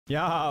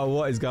Yeah,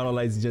 what is going on,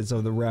 ladies and gents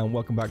of the realm?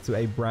 Welcome back to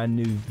a brand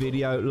new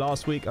video.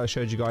 Last week I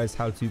showed you guys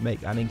how to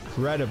make an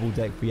incredible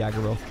deck for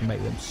Yagorath to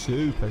make them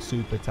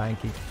super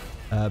tanky,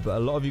 but a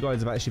lot of you guys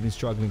have actually been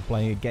struggling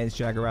playing against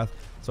Yagorath,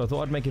 so I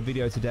thought I'd make a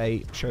video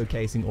today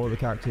showcasing all the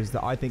characters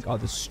that I think are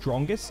the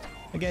strongest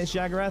against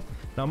Yagorath.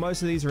 Now,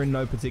 most of these are in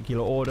no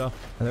particular order,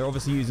 and they're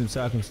obviously used in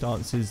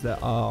circumstances that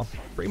are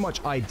pretty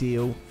much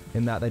ideal,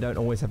 in that they don't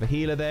always have a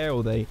healer there,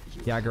 or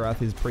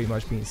Yagorath is pretty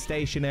much being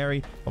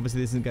stationary. Obviously,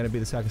 this isn't going to be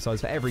the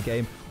circumstance for every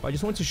game, but I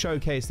just want to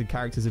showcase the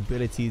characters'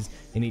 abilities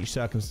in each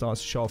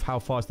circumstance to show off how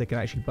fast they can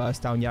actually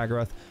burst down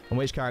Yagorath, and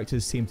which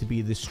characters seem to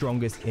be the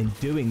strongest in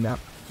doing that.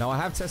 Now, I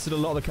have tested a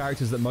lot of the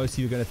characters that most of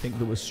you are going to think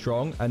that were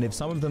strong, and if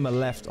some of them are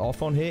left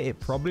off on here, it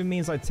probably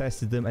means I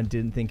tested them and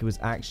didn't think it was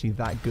actually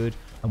that good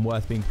and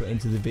worth being put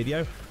into the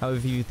video. However,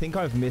 if you think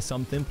I've missed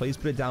something, please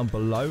put it down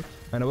below,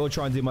 and I will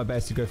try and do my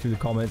best to go through the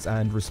comments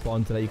and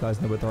respond to let you guys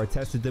know whether I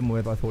tested them or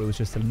whether I thought it was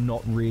just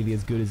not really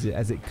as good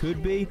as it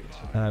could be,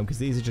 because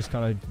these are just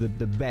kind of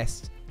the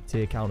best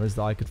tier counters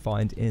that I could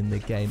find in the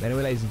game.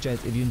 Anyway, ladies and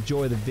gents, if you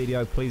enjoy the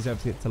video, please don't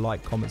forget to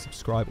like, comment,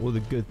 subscribe, all the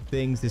good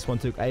things. This one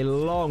took a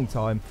long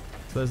time,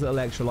 so those little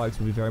extra likes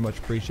will be very much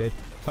appreciated.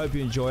 Hope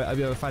you enjoy it. Hope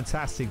you have a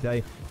fantastic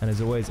day, and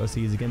as always, I'll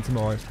see you again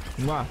tomorrow.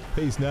 Mwah.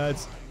 Peace,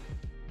 nerds.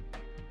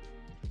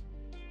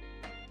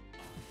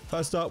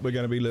 First up, we're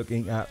going to be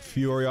looking at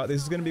Furia.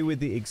 This is going to be with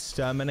the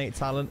Exterminate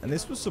talent, and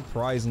this was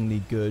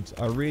surprisingly good.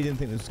 I really didn't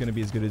think this was going to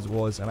be as good as it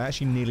was, and I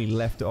actually nearly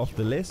left it off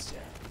the list.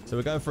 So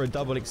we're going for a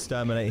double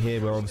Exterminate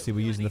here, where obviously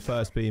we're using the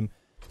first beam,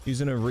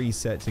 using a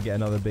reset to get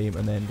another beam,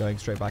 and then going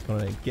straight back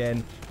on it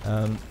again.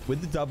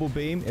 With the double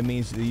beam, it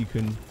means that you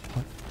can,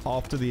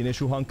 after the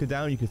initial hunker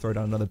down, you can throw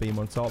down another beam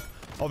on top.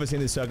 Obviously,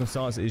 in this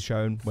circumstance, it is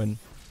shown when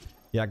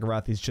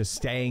Yagorath is just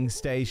staying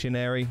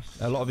stationary.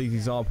 A lot of these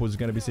examples are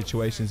going to be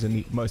situations in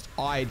the most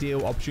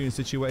ideal opportune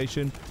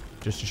situation,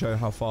 just to show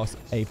how fast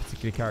a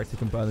particular character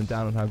can burn them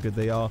down and how good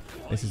they are.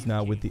 This is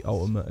now with the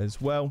ultimate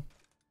as well,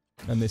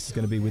 and this is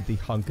going to be with the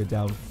hunker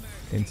down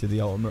into the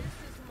ultimate.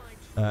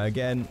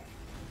 Again,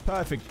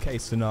 perfect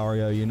case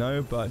scenario, you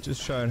know, but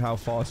just showing how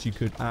fast you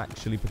could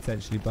actually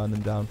potentially burn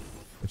them down,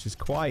 which is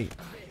I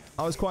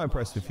was quite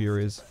impressed with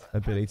Furia's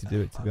ability to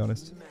do it, to be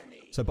honest.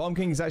 So Bomb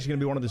King is actually going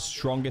to be one of the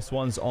strongest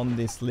ones on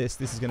this list.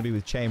 This is going to be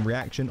with chain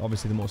reaction.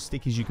 Obviously, the more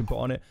stickies you can put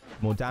on it,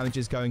 the more damage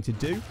it's going to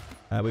do.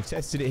 We've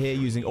tested it here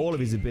using all of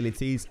his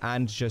abilities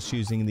and just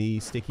using the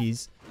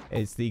stickies.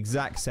 It's the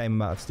exact same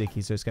amount of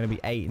stickies, so it's going to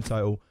be 8 in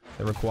total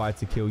that are required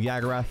to kill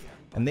Yagorath.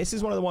 And this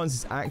is one of the ones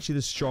that's actually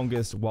the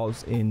strongest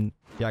whilst in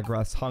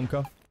Yagorath's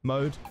hunker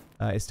mode.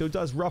 It still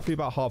does roughly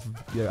about half of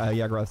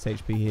Yagorath's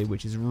HP here,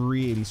 which is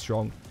really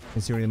strong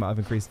considering the amount of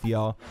increased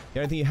DR. The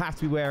only thing you have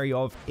to be wary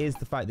of is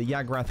the fact that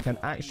Yagorath can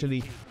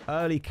actually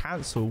early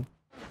cancel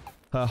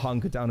her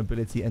hunker down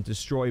ability and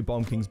destroy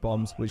Bomb King's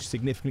bombs, which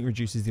significantly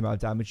reduces the amount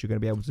of damage you're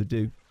going to be able to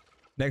do.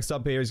 Next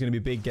up here is going to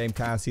be Big Game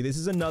Cassie. This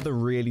is another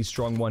really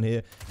strong one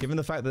here. Given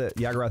the fact that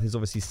Yagorath is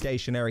obviously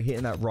stationary,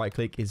 hitting that right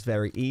click is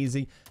very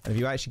easy. And if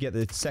you actually get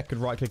the second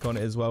right click on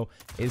it as well,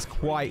 it's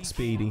quite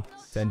speedy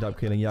to end up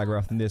killing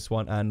Yagorath in this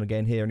one. And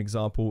again, here an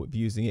example of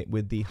using it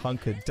with the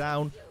hunker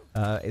down.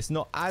 It's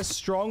not as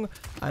strong,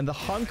 and the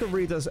hunker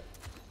really does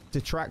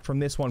detract from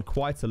this one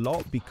quite a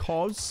lot,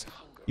 because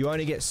you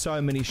only get so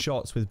many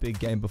shots with Big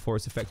Game before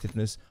its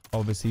effectiveness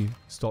obviously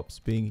stops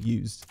being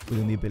used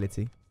within the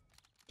ability.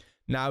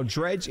 Now,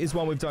 Dredge is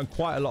one we've done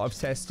quite a lot of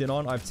testing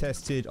on. I've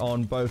tested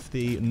on both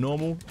the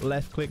normal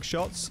left click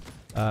shots,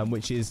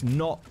 which is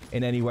not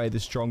in any way the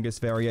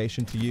strongest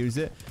variation to use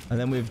it. And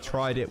then we've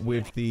tried it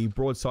with the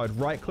broadside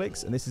right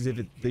clicks. And this is if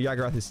the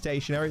Yagorath is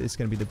stationary. This is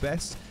going to be the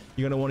best.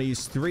 You're going to want to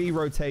use 3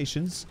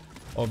 rotations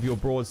of your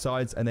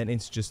broadsides and then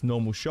into just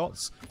normal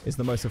shots. Is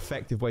the most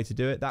effective way to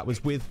do it. That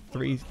was with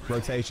 3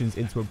 rotations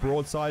into a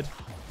broadside.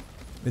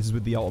 This is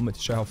with the ultimate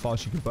to show how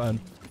fast you can burn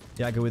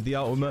Yago with the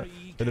ultimate.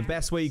 But the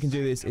best way you can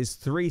do this is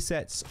 3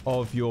 sets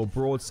of your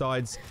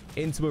broadsides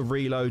into a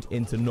reload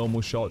into normal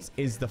shots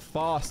is the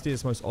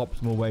fastest, most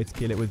optimal way to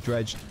kill it with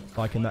Dredge,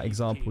 like in that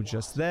example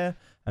just there.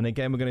 And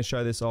again, we're going to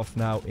show this off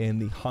now in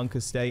the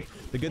hunker state.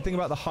 The good thing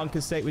about the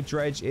hunker state with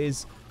Dredge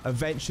is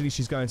eventually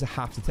she's going to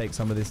have to take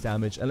some of this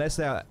damage. Unless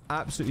they are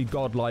absolutely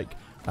godlike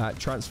at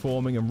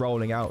transforming and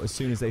rolling out as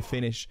soon as they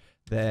finish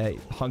their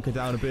hunker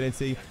down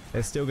ability,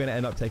 they're still going to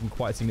end up taking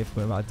quite a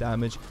significant amount of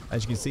damage.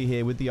 As you can see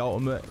here with the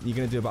ultimate, you're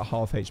going to do about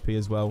half HP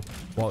as well,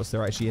 whilst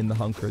they're actually in the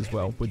hunker as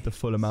well with the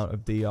full amount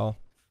of DR.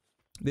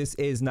 This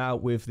is now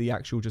with the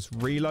actual just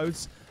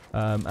reloads.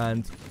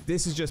 And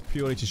this is just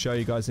purely to show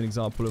you guys an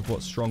example of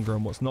what's stronger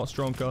and what's not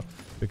stronger,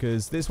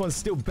 because this one's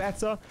still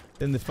better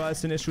than the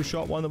first initial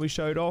shot one that we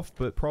showed off,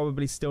 but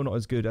probably still not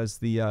as good as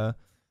the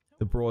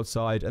the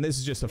broadside. And this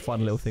is just a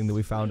fun little thing that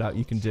we found out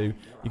you can do.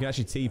 You can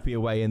actually TP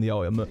away in the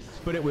ultimate,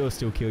 but it will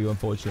still kill you,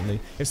 unfortunately.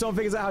 If someone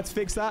figures out how to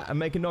fix that and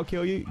make it not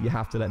kill you, you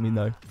have to let me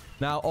know.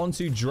 Now, on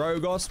to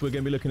Drogos. We're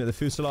going to be looking at the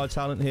Fusilage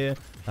talent here.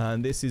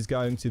 And this is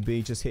going to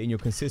be just hitting your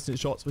consistent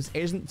shots, which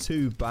isn't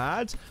too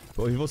bad.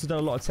 But we've also done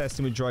a lot of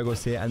testing with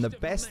Drogos here. And the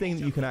best thing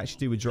that you can actually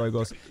do with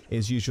Drogos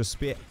is use your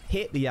Spit,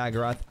 hit the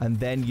Yagorath, and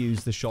then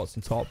use the shots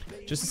on top.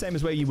 Just the same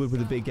as where you would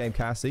with a big game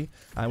Cassie.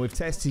 And we've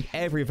tested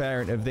every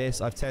variant of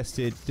this. I've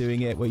tested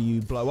doing it where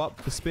you blow up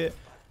the Spit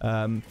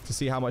to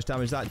see how much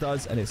damage that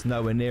does, and it's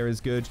nowhere near as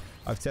good.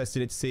 I've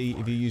tested it to see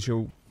if you use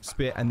your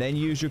Spit and then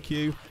use your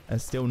Q,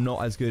 and still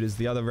not as good as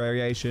the other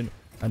variation.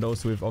 And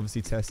also we've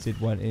obviously tested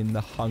one in the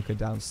hunker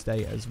down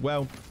state as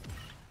well.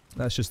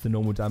 That's just the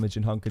normal damage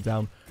in hunker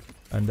down.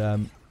 And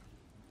as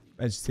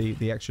you see,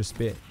 the extra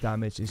Spit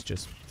damage is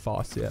just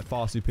far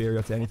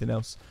superior to anything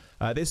else.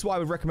 This is what I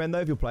would recommend though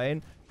if you're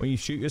playing. When you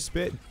shoot your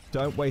Spit,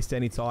 don't waste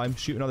any time.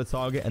 Shoot another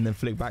target and then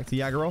flick back to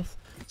Yagorath.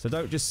 So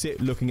don't just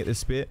sit looking at the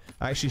Spit.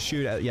 Actually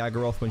shoot at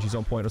Yagorath when she's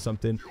on point or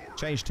something.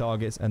 Change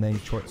targets and then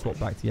swap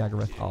back to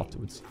Yagorath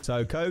afterwards.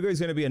 So Koga is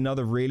going to be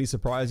another really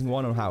surprising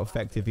one on how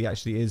effective he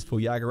actually is for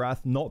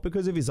Yagorath. Not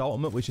because of his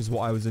ultimate, which is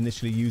what I was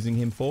initially using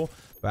him for,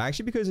 but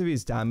actually because of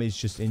his damage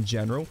just in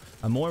general.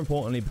 And more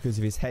importantly, because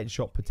of his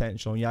headshot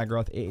potential on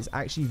Yagorath. It is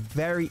actually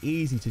very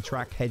easy to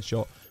track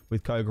headshot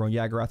with Koga on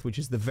Yagorath, which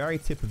is the very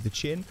tip of the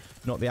chin,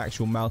 not the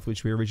actual mouth,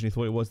 which we originally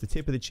thought it was. The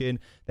tip of the chin.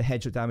 The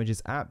headshot damage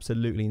is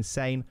absolutely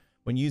insane.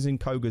 When using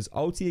Koga's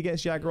ulti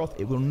against Yagorath,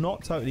 it will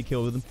not totally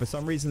kill them. For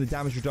some reason, the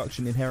damage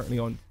reduction inherently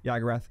on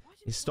Yagorath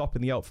is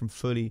stopping the ult from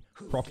fully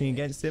proccing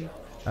against him.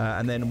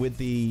 And then with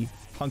the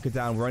hunker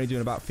down, we're only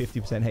doing about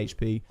 50%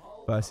 HP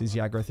versus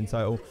Yagorath in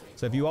total.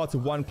 So if you are to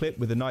one clip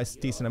with a nice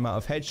decent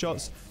amount of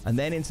headshots and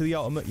then into the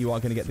ultimate, you are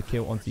going to get the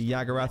kill onto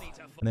Yagorath.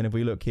 And then if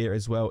we look here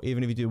as well,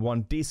 even if you do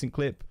one decent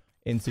clip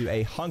into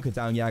a hunker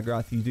down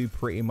Yagorath, you do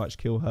pretty much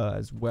kill her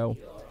as well.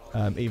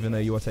 Even though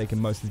you are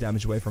taking most of the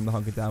damage away from the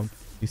hunker down,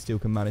 you still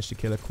can manage to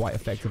kill her quite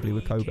effectively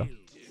with Koga.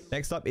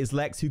 Next up is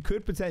Lex, who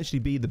could potentially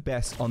be the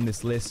best on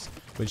this list,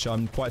 which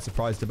I'm quite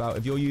surprised about.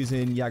 If you're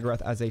using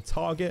Yagorath as a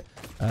target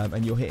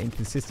and you're hitting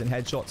consistent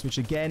headshots, which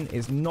again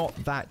is not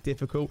that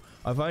difficult.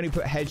 I've only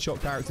put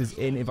headshot characters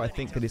in if I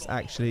think that it's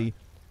actually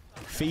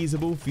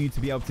feasible for you to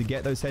be able to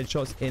get those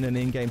headshots in an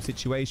in-game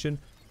situation.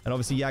 And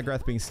obviously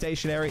Yagorath being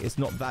stationary, it's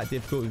not that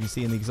difficult. If you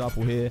see in the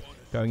example here,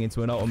 going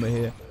into an ultimate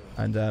here,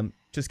 and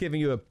just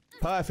giving you a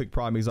perfect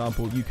prime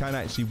example, you can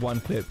actually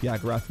one-clip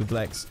Yagorath with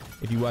Lex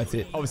if you were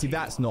to. Obviously,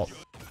 that's not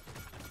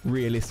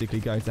realistically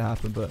going to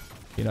happen, but,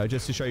 you know,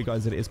 just to show you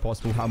guys that it is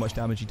possible how much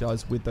damage he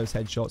does with those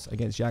headshots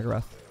against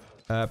Yagorath.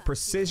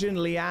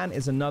 Precision Liane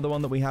is another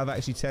one that we have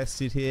actually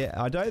tested here.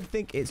 I don't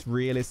think it's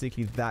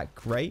realistically that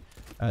great.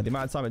 The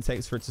amount of time it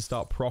takes for it to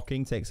start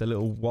proccing takes a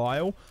little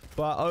while,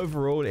 but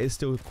overall, it is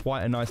still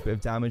quite a nice bit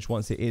of damage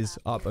once it is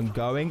up and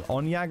going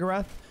on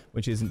Yagorath,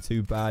 which isn't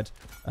too bad.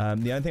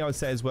 The only thing I would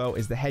say as well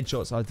is the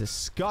headshots are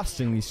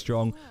disgustingly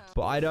strong,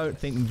 but I don't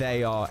think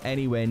they are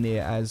anywhere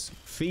near as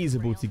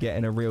feasible to get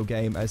in a real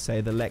game as,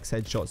 say, the Lex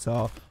headshots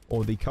are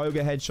or the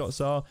Koga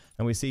headshots are.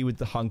 And we see with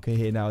the hunker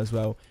here now as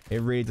well,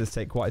 it really does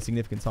take quite a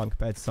significant time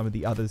compared to some of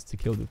the others to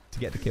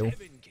get the kill.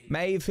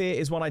 Maeve here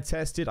is one I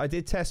tested. I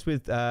did test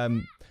with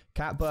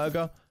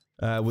Catburger.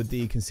 With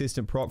the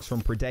consistent procs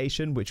from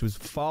Predation, which was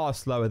far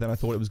slower than I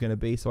thought it was going to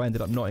be, so I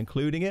ended up not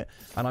including it.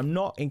 And I'm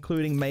not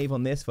including Maeve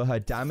on this for her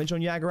damage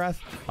on Yagorath.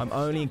 I'm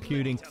only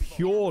including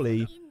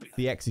purely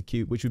the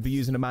execute, which would be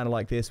using a mana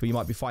like this, where you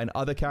might be fighting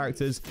other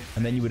characters,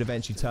 and then you would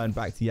eventually turn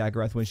back to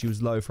Yagorath when she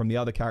was low from the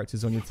other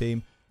characters on your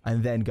team,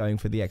 and then going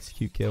for the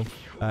execute kill.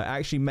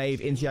 Actually,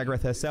 Maeve into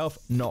Yagorath herself,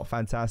 not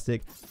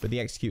fantastic, but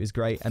the execute is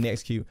great, and the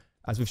execute,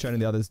 as we've shown in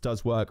the others,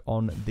 does work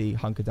on the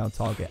hunker down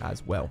target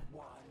as well.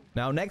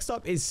 Now, next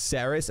up is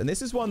Ceres, and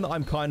this is one that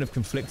I'm kind of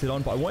conflicted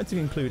on, but I wanted to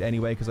include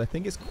anyway because I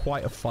think it's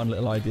quite a fun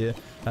little idea.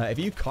 If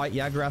you kite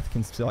Yagorath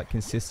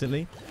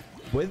consistently,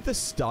 with the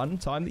stun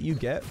time that you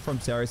get from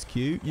Ceres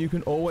Q, you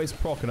can always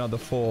proc another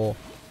 4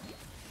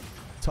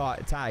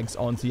 tags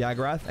onto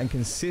Yagorath and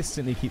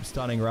consistently keep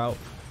stunning her out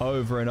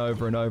over and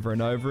over and over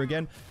and over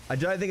again. I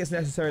don't think it's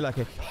necessarily like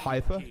a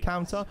hyper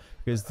counter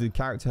because the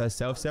character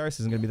herself, Ceres,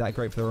 isn't going to be that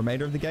great for the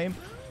remainder of the game.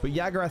 But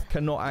Yagorath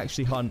cannot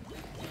actually hunt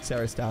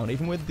Ceres down.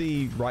 Even with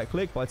the right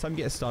click, by the time you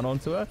get a stun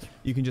onto her,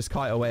 you can just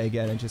kite away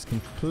again and just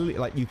completely,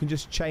 like, you can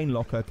just chain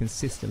lock her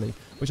consistently,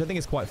 which I think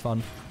is quite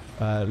fun.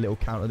 Little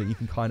counter that you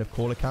can kind of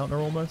call a counter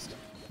almost.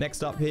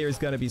 Next up here is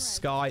going to be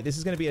Skye. This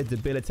is going to be a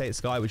debilitate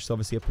Skye, which is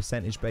obviously a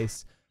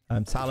percentage-based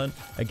talent.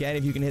 Again,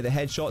 if you can hit the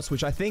headshots,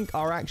 which I think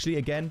are actually,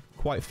 again,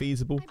 quite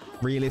feasible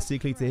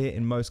realistically to hit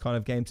in most kind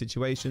of game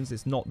situations.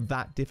 It's not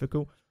that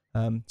difficult.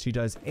 She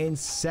does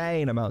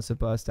insane amounts of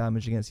burst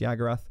damage against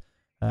Yagorath.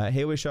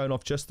 Here we're showing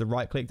off just the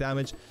right-click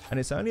damage, and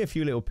it's only a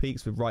few little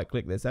peaks with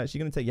right-click that's actually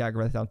going to take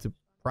Yagorath down to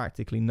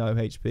practically no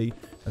HP.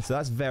 And so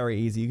that's very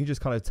easy. You can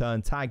just kind of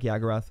tag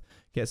Yagorath,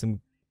 get some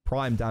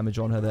prime damage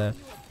on her there,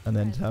 and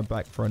then turn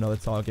back for another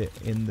target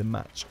in the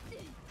match.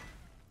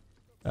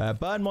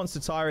 Burn Monster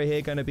Tyra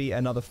here, going to be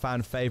another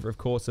fan favorite, of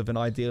course, of an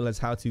ideal as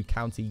how to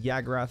counter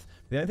Yagorath.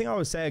 The only thing I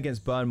would say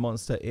against Burn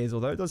Monster is,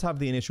 although it does have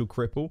the initial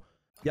cripple,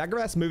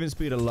 Yagorath's moving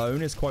speed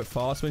alone is quite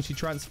fast when she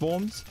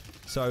transforms.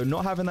 So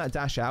not having that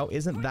dash out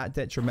isn't that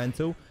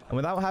detrimental. And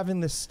without having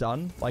the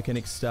stun, like an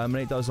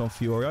Exterminate does on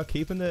Furia,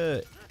 keeping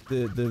the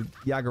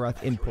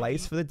Yagorath in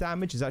place for the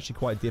damage is actually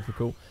quite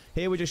difficult.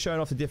 Here we're just showing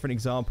off the different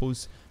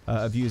examples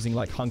of using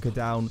like Hunker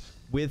Down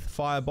with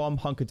Firebomb,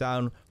 Hunker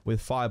Down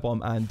with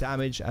Firebomb and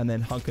damage, and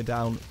then Hunker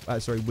Down,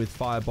 with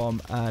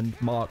Firebomb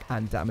and Mark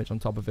and damage on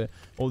top of it.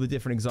 All the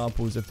different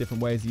examples of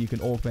different ways that you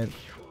can augment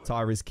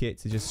Tyra's kit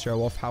to just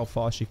show off how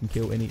fast she can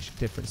kill in each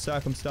different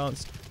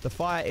circumstance. The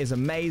fire is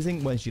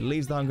amazing when she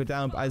leaves the Hunker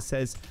Down, but as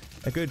says,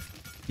 a good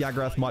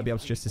Yagorath might be able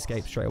to just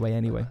escape straight away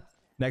anyway.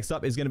 Next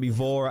up is going to be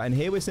Vora, and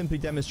here we're simply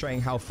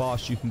demonstrating how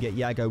fast you can get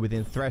Yago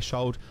within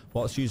threshold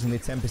whilst using the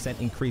 10%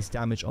 increased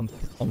damage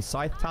on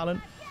Scythe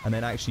talent, and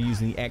then actually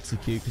using the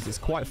Execute, because it's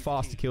quite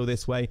fast to kill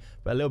this way,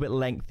 but a little bit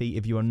lengthy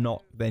if you are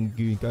not then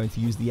going to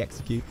use the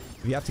Execute.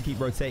 If you have to keep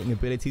rotating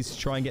abilities to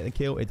try and get the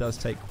kill, it does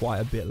take quite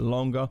a bit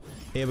longer.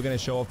 Here we're going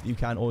to show off that you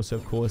can also,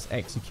 of course,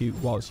 Execute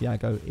whilst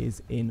Yago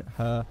is in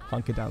her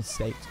Hunker Down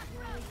state.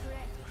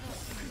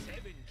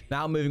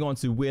 Now moving on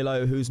to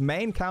Willow, whose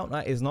main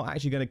counter is not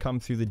actually going to come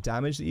through the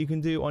damage that you can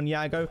do on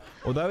Yago,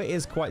 although it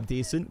is quite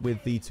decent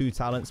with the two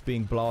talents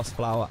being Blast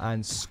Flower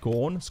and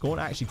Scorn. Scorn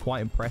actually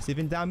quite impressive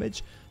in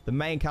damage. The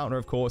main counter,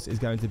 of course, is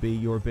going to be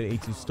your ability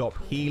to stop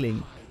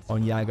healing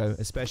on Yago,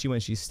 especially when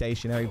she's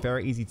stationary.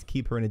 Very easy to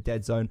keep her in a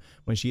dead zone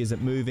when she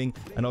isn't moving,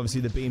 and obviously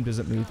the beam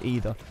doesn't move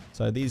either.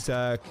 So these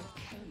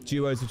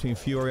duos between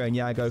Furia and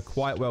Yago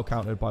quite well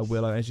countered by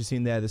Willow. As you've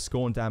seen there, the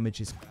Scorn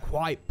damage is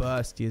quite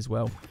bursty as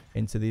well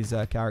into these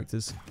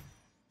characters.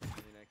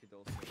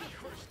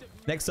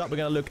 Next up, we're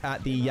going to look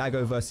at the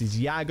Yago versus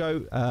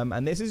Yago,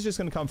 and this is just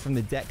going to come from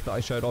the deck that I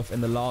showed off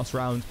in the last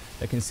round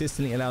that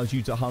consistently allows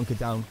you to hunker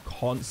down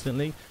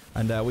constantly.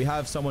 And we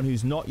have someone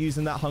who's not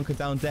using that hunker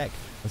down deck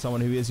and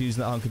someone who is using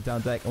that hunker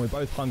down deck, and we're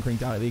both hunkering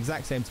down at the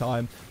exact same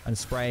time and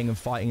spraying and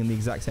fighting in the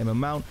exact same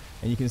amount.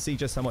 And you can see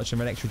just how much of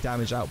an extra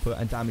damage output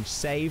and damage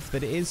save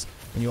that it is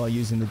when you are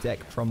using the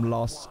deck from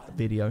last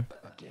video.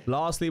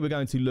 Lastly, we're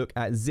going to look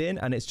at Xin,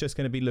 and it's just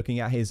going to be looking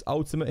at his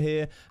ultimate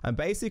here. And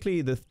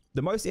basically, the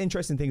most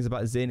interesting things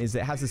about Xin is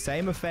it has the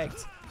same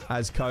effect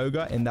as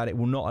Koga in that it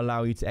will not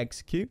allow you to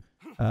execute.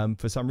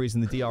 For some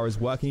reason, the DR is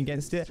working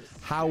against it.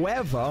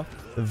 However,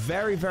 the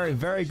very, very,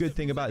 very good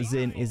thing about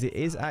Xin is it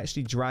is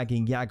actually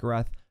dragging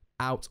Yagorath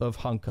out of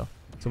Hunker.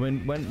 So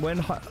when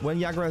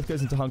Yagorath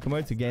goes into Hunker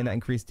mode to gain that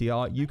increased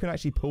DR, you can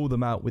actually pull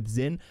them out with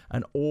Xin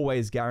and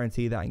always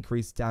guarantee that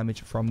increased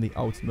damage from the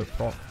ultimate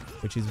proc,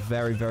 which is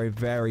very, very,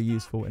 very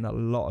useful in a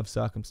lot of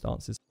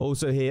circumstances.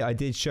 Also here, I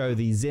did show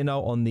the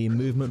Xeno on the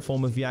movement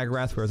form of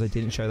Yagorath, whereas I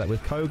didn't show that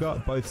with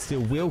Koga. Both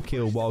still will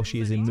kill while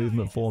she is in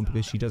movement form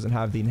because she doesn't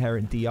have the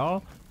inherent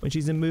DR when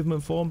she's in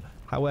movement form.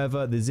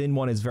 However, the Xin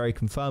one is very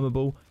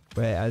confirmable,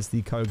 whereas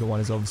the Koga one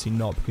is obviously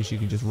not because you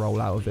can just roll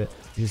out of it.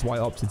 Which is why I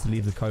opted to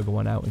leave the Koga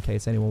one out in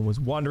case anyone was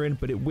wondering,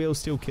 but it will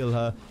still kill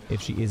her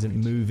if she isn't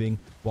moving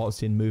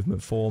whilst in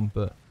movement form.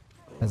 But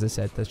as I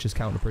said, that's just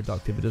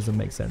counterproductive. It doesn't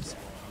make sense.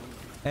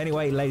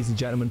 Anyway, ladies and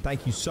gentlemen,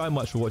 thank you so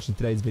much for watching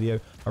today's video.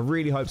 I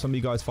really hope some of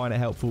you guys find it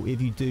helpful.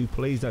 If you do,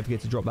 please don't forget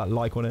to drop that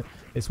like on it.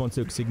 This one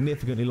took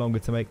significantly longer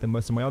to make than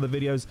most of my other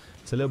videos,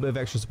 so a little bit of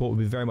extra support would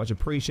be very much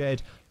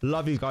appreciated.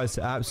 Love you guys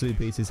to absolute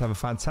pieces. Have a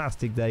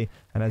fantastic day,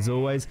 and as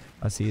always,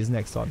 I'll see you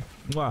next time.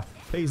 Mwah.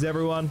 Peace,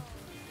 everyone.